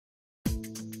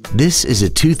This is a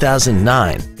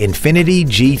 2009 Infiniti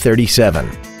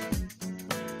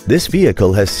G37. This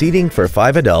vehicle has seating for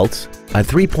 5 adults, a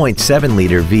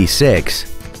 3.7-liter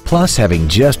V6, plus having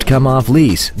just come off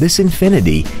lease, this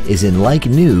Infiniti is in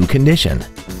like-new condition.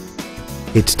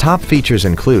 Its top features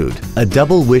include a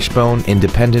double wishbone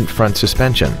independent front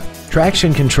suspension,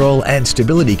 traction control and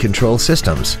stability control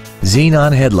systems,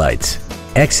 xenon headlights,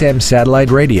 XM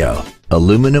satellite radio,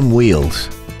 aluminum wheels,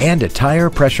 and a tire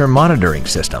pressure monitoring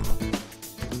system.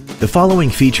 The following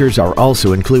features are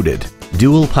also included: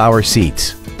 dual power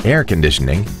seats, air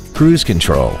conditioning, cruise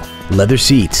control, leather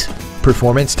seats,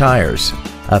 performance tires,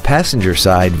 a passenger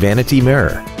side vanity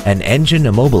mirror, an engine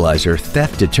immobilizer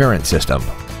theft deterrent system,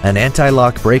 an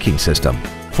anti-lock braking system,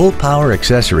 full power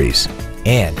accessories,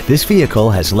 and this vehicle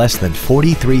has less than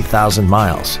 43,000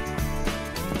 miles.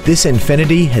 This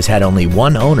Infiniti has had only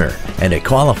one owner and it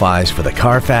qualifies for the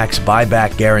Carfax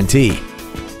buyback guarantee.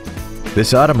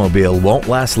 This automobile won't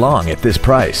last long at this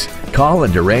price. Call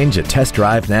and arrange a test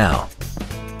drive now.